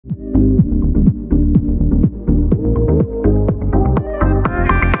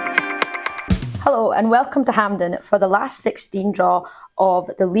and welcome to Hampden for the last 16 draw of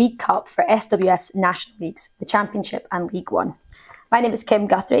the League Cup for SWF's National Leagues, the Championship and League One. My name is Kim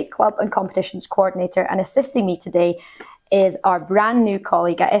Guthrie, Club and Competitions Coordinator, and assisting me today is our brand new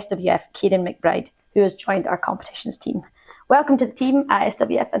colleague at SWF, Ciaran McBride, who has joined our competitions team. Welcome to the team at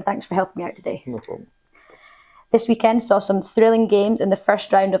SWF and thanks for helping me out today. No problem. This weekend saw some thrilling games in the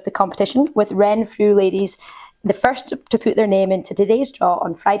first round of the competition, with Renfrew ladies the first to put their name into today's draw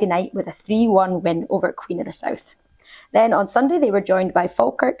on Friday night with a 3-1 win over Queen of the South. Then on Sunday they were joined by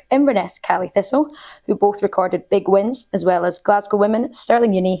Falkirk, Inverness, Caley Thistle, who both recorded big wins, as well as Glasgow Women,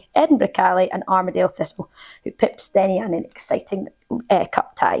 Stirling Uni, Edinburgh Caley and Armadale Thistle, who pipped Steny in an exciting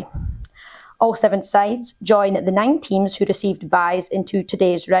cup tie. All 7 sides join the 9 teams who received byes into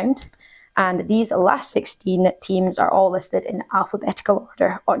today's round, and these last 16 teams are all listed in alphabetical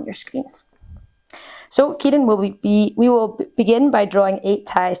order on your screens. So, Ciaran, we will begin by drawing 8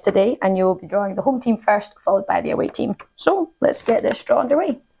 ties today, and you will be drawing the home team first, followed by the away team. So, let's get this draw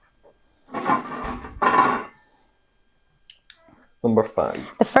underway. Number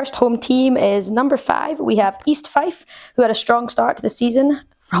 5. The first home team is number 5. We have East Fife, who had a strong start to the season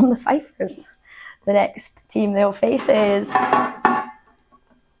from the Fifers. The next team they'll face is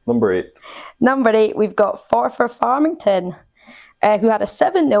Number 8. Number 8, we've got Forfar Farmington, who had a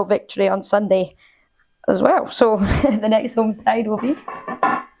 7-0 victory on Sunday as well. So the next home side will be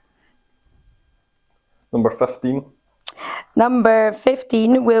Number 15. Number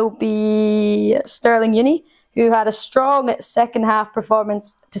 15 will be Stirling Uni, who had a strong second half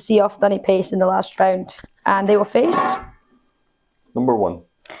performance to see off Dunny Pace in the last round. And they will face Number 1.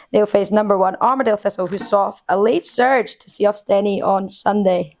 They will face number 1 Armadale Thistle, who saw a late surge to see off Steny on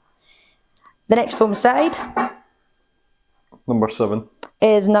Sunday. The next home side Number 7.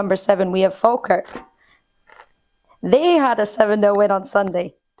 is number 7. We have Falkirk. They had a 7-0 win on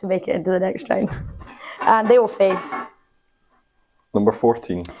Sunday to make it into the next round. And they will face Number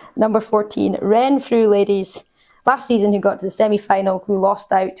 14. Number 14, Renfrew ladies, last season who got to the semi-final, who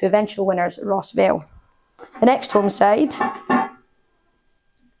lost out to eventual winners Rossvale. The next home side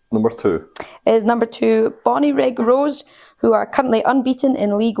Number 2. is number 2, Bonnyrigg Rose, who are currently unbeaten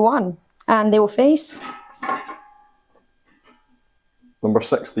in League One. And they will face Number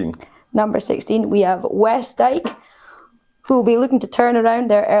 16. Number 16, we have West Dyke, who will be looking to turn around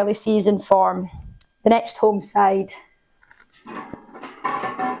their early season form. The next home side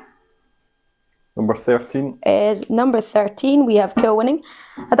Number 13. is number 13. We have Kilwinning,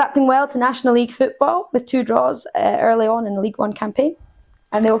 adapting well to National League football with 2 draws early on in the League One campaign.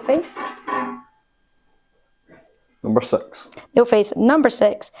 And they'll face Number 6. They'll face number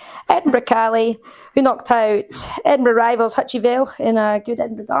 6, Edinburgh Caley, who knocked out Edinburgh rivals Hutchie Vale in a good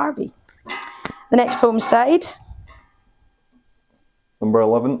Edinburgh derby. The next home side Number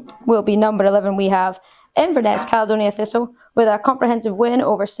 11. will be number 11. We have Inverness Caledonia Thistle with a comprehensive win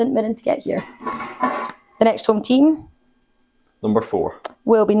over St Mirren to get here. The next home team Number 4.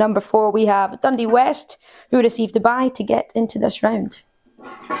 will be number 4. We have Dundee West, who received a bye to get into this round.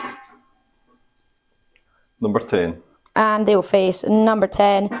 Number 10. And they will face number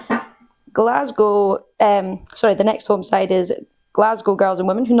 10, Glasgow. The next home side is Glasgow Girls and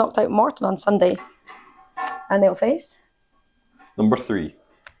Women, who knocked out Morton on Sunday. And they'll face Number 3.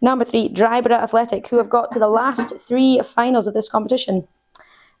 Number 3, Dryborough Athletic, who have got to the last 3 finals of this competition.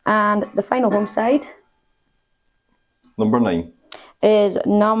 And the final home side Number 9. is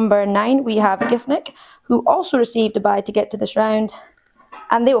number 9. We have Giffnock, who also received a bye to get to this round.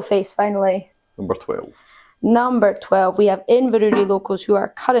 And they will face, finally, Number 12. Number 12, we have Inverurie Locals, who are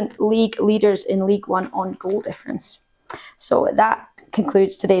current league leaders in League One on goal difference. So that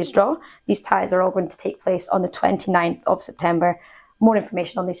concludes today's draw. These ties are all going to take place on the 29th of September. More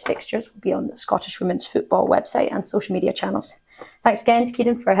information on these fixtures will be on the Scottish Women's Football website and social media channels. Thanks again to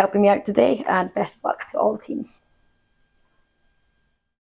Ciaran for helping me out today, and best of luck to all the teams.